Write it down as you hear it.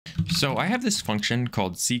So I have this function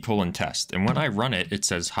called c:\test, and when I run it, it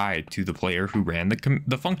says hi to the player who ran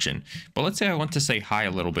the function. But let's say I want to say hi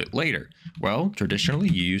a little bit later. Well, traditionally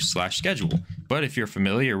you use /schedule, but if you're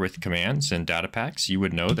familiar with commands and data packs, you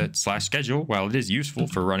would know that /schedule, while it is useful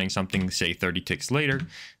for running something, say 30 ticks later,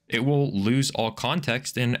 it will lose all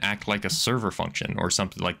context and act like a server function or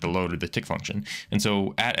something like the load or the tick function. And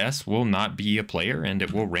so @s will not be a player and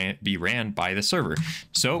it will be ran by the server.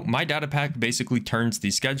 So my data pack basically turns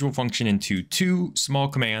the schedule function into two small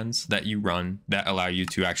commands that you run that allow you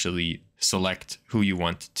to actually select who you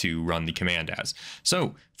want to run the command as.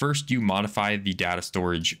 So first you modify the data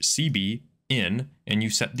storage CB in and you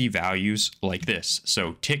set the values like this.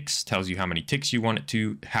 So ticks tells you how many ticks you want it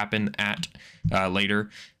to happen at later.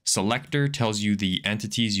 Selector tells you the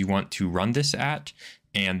entities you want to run this at,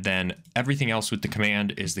 and then everything else with the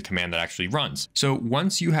command is the command that actually runs. So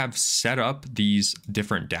once you have set up these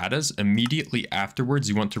different datas, immediately afterwards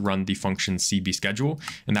you want to run the function cbSchedule,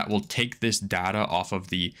 and that will take this data off of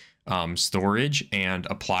the storage and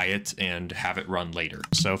apply it and have it run later.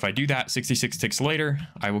 So if I do that 66 ticks later,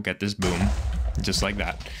 I will get this boom just like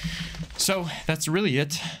that. So that's really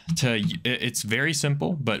it. It's very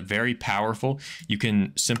simple, but very powerful. You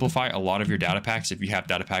can simplify a lot of your data packs if you have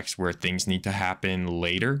data packs where things need to happen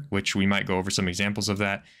later, which we might go over some examples of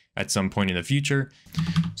that at some point in the future.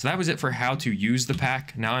 So that was it for how to use the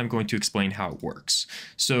pack. Now I'm going to explain how it works.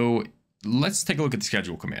 So let's take a look at the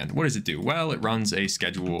schedule command. What does it do? Well, it runs a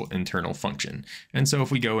schedule internal function. And so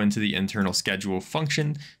if we go into the internal schedule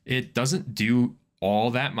function, it doesn't do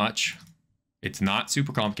all that much. It's not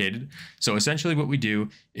super complicated. So essentially what we do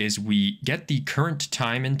is we get the current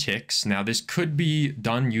time in ticks. Now this could be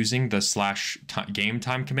done using the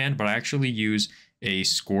 /gametime command, but I actually use a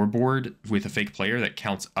scoreboard with a fake player that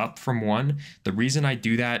counts up from 1. The reason I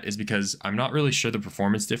do that is because I'm not really sure the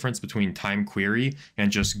performance difference between time query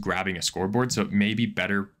and just grabbing a scoreboard. So it may be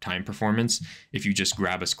better time performance if you just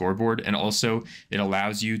grab a scoreboard. And also it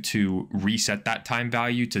allows you to reset that time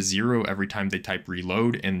value to 0 every time they type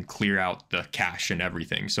reload and clear out the cache and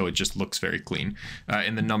everything. So it just looks very clean.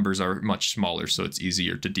 And the numbers are much smaller, so it's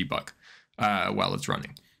easier to debug while it's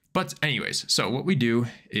running. But anyways, so what we do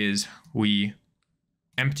is we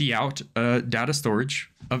empty out data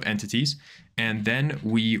storage of entities, and then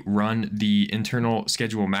we run the internal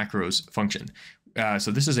schedule macros function.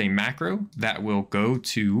 So this is a macro that will go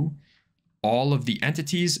to all of the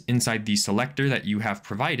entities inside the selector that you have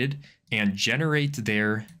provided and generate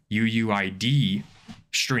their UUID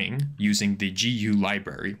string using the GU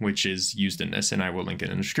library, which is used in this, and I will link it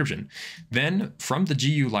in the description. Then from the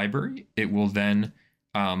GU library, it will then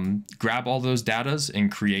grab all those datas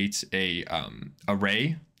and create a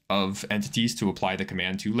array of entities to apply the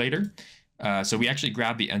command to later. So we actually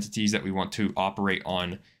grab the entities that we want to operate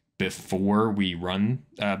on before we run,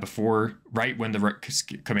 right when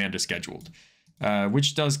the command is scheduled,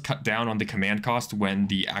 which does cut down on the command cost when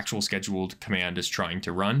the actual scheduled command is trying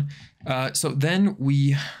to run. So then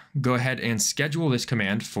we go ahead and schedule this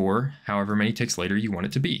command for however many ticks later you want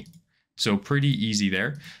it to be. So pretty easy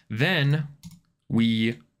there. Then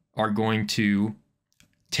we are going to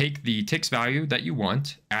take the ticks value that you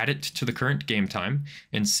want, add it to the current game time,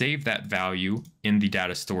 and save that value in the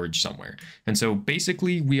data storage somewhere. And so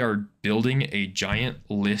basically we are building a giant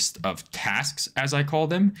list of tasks, as I call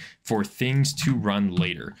them, for things to run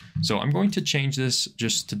later. So I'm going to change this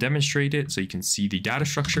just to demonstrate it so you can see the data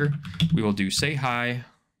structure. We will do say hi,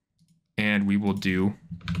 and we will do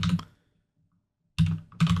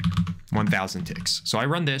 1000 ticks. So I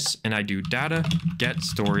run this and I do data get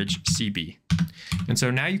storage CB. And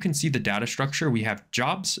so now you can see the data structure. We have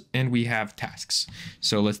jobs and we have tasks.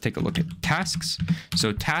 So let's take a look at tasks.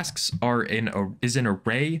 So tasks is an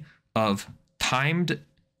array of timed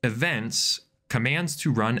events, commands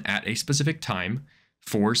to run at a specific time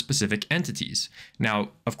for specific entities. Now,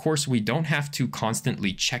 of course, we don't have to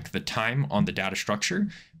constantly check the time on the data structure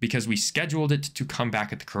because we scheduled it to come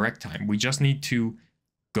back at the correct time. We just need to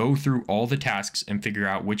go through all the tasks and figure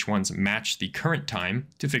out which ones match the current time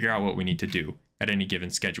to figure out what we need to do at any given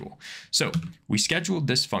schedule. So we scheduled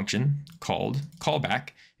this function called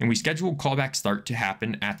callback, and we scheduled callback start to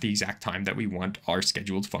happen at the exact time that we want our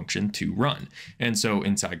scheduled function to run. And so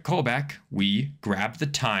inside callback, we grab the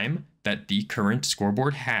time that the current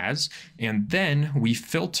scoreboard has, and then we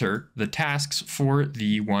filter the tasks for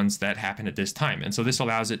the ones that happen at this time. And so this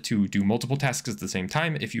allows it to do multiple tasks at the same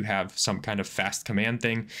time. If you have some kind of fast command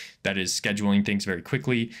thing that is scheduling things very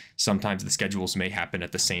quickly, sometimes the schedules may happen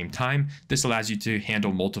at the same time. This allows you to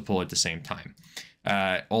handle multiple at the same time.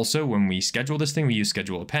 Also, when we schedule this thing, we use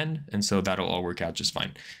schedule append, and so that'll all work out just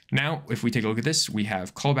fine. Now, if we take a look at this, we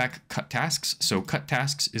have callback cut tasks. So cut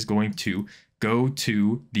tasks is going to go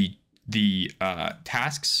to the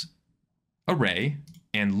tasks array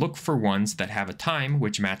and look for ones that have a time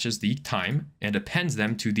which matches the time and appends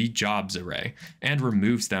them to the jobs array and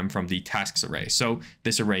removes them from the tasks array. So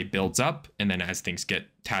this array builds up, and then as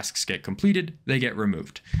tasks get completed, they get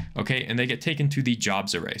removed. Okay, and they get taken to the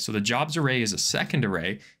jobs array. So the jobs array is a second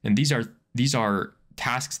array, and these are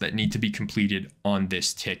tasks that need to be completed on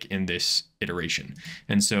this tick in this iteration.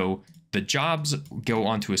 And so the jobs go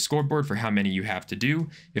onto a scoreboard for how many you have to do.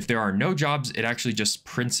 If there are no jobs, it actually just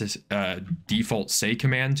prints a default say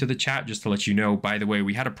command to the chat just to let you know, by the way,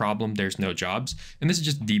 we had a problem, there's no jobs. And this is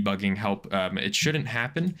just debugging help. It shouldn't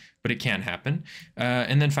happen, but it can happen.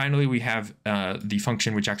 And then finally, we have the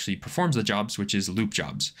function which actually performs the jobs, which is loop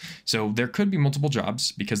jobs. So there could be multiple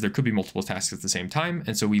jobs because there could be multiple tasks at the same time.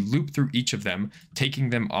 And so we loop through each of them, taking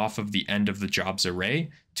them off of the end of the jobs array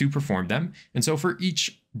to perform them. And so for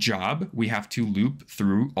each job, we have to loop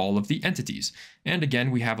through all of the entities. And again,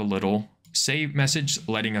 we have a little save message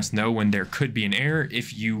letting us know when there could be an error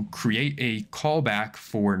if you create a callback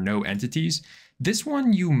for no entities. This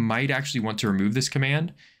one, you might actually want to remove this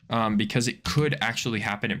command because it could actually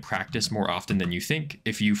happen in practice more often than you think.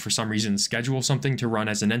 If you, for some reason, schedule something to run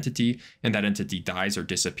as an entity and that entity dies or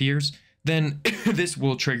disappears, then this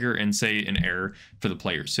will trigger and say an error for the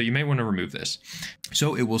players. So you may want to remove this.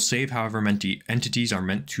 So it will save however many entities are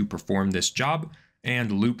meant to perform this job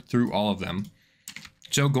and loop through all of them.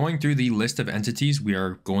 So going through the list of entities, we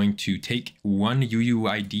are going to take one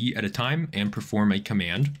UUID at a time and perform a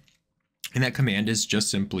command. And that command is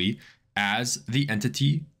just simply as the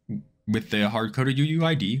entity with the hard-coded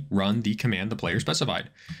UUID, run the command the player specified.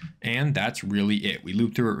 And that's really it. We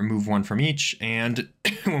loop through it, remove one from each, and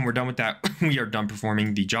when we're done with that, we are done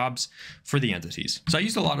performing the jobs for the entities. So I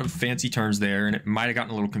used a lot of fancy terms there, and it might have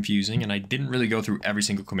gotten a little confusing, and I didn't really go through every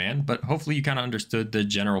single command, but hopefully you kind of understood the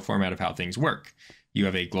general format of how things work. You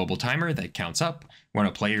have a global timer that counts up. When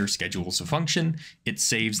a player schedules a function, it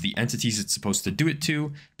saves the entities it's supposed to do it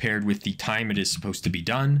to, paired with the time it is supposed to be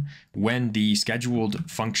done. When the scheduled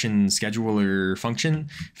function scheduler function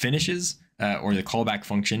finishes, or the callback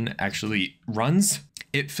function actually runs,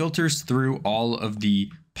 it filters through all of the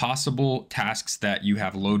possible tasks that you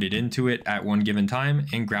have loaded into it at one given time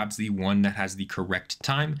and grabs the one that has the correct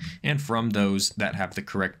time. And from those that have the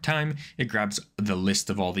correct time, it grabs the list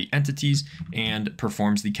of all the entities and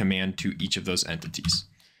performs the command to each of those entities.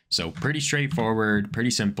 So pretty straightforward,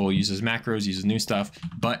 pretty simple, uses macros, uses new stuff,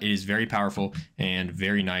 but it is very powerful and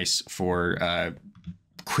very nice for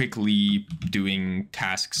quickly doing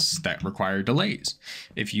tasks that require delays.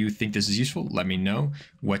 If you think this is useful, let me know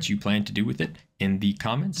what you plan to do with it in the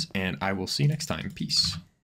comments, and I will see you next time. Peace.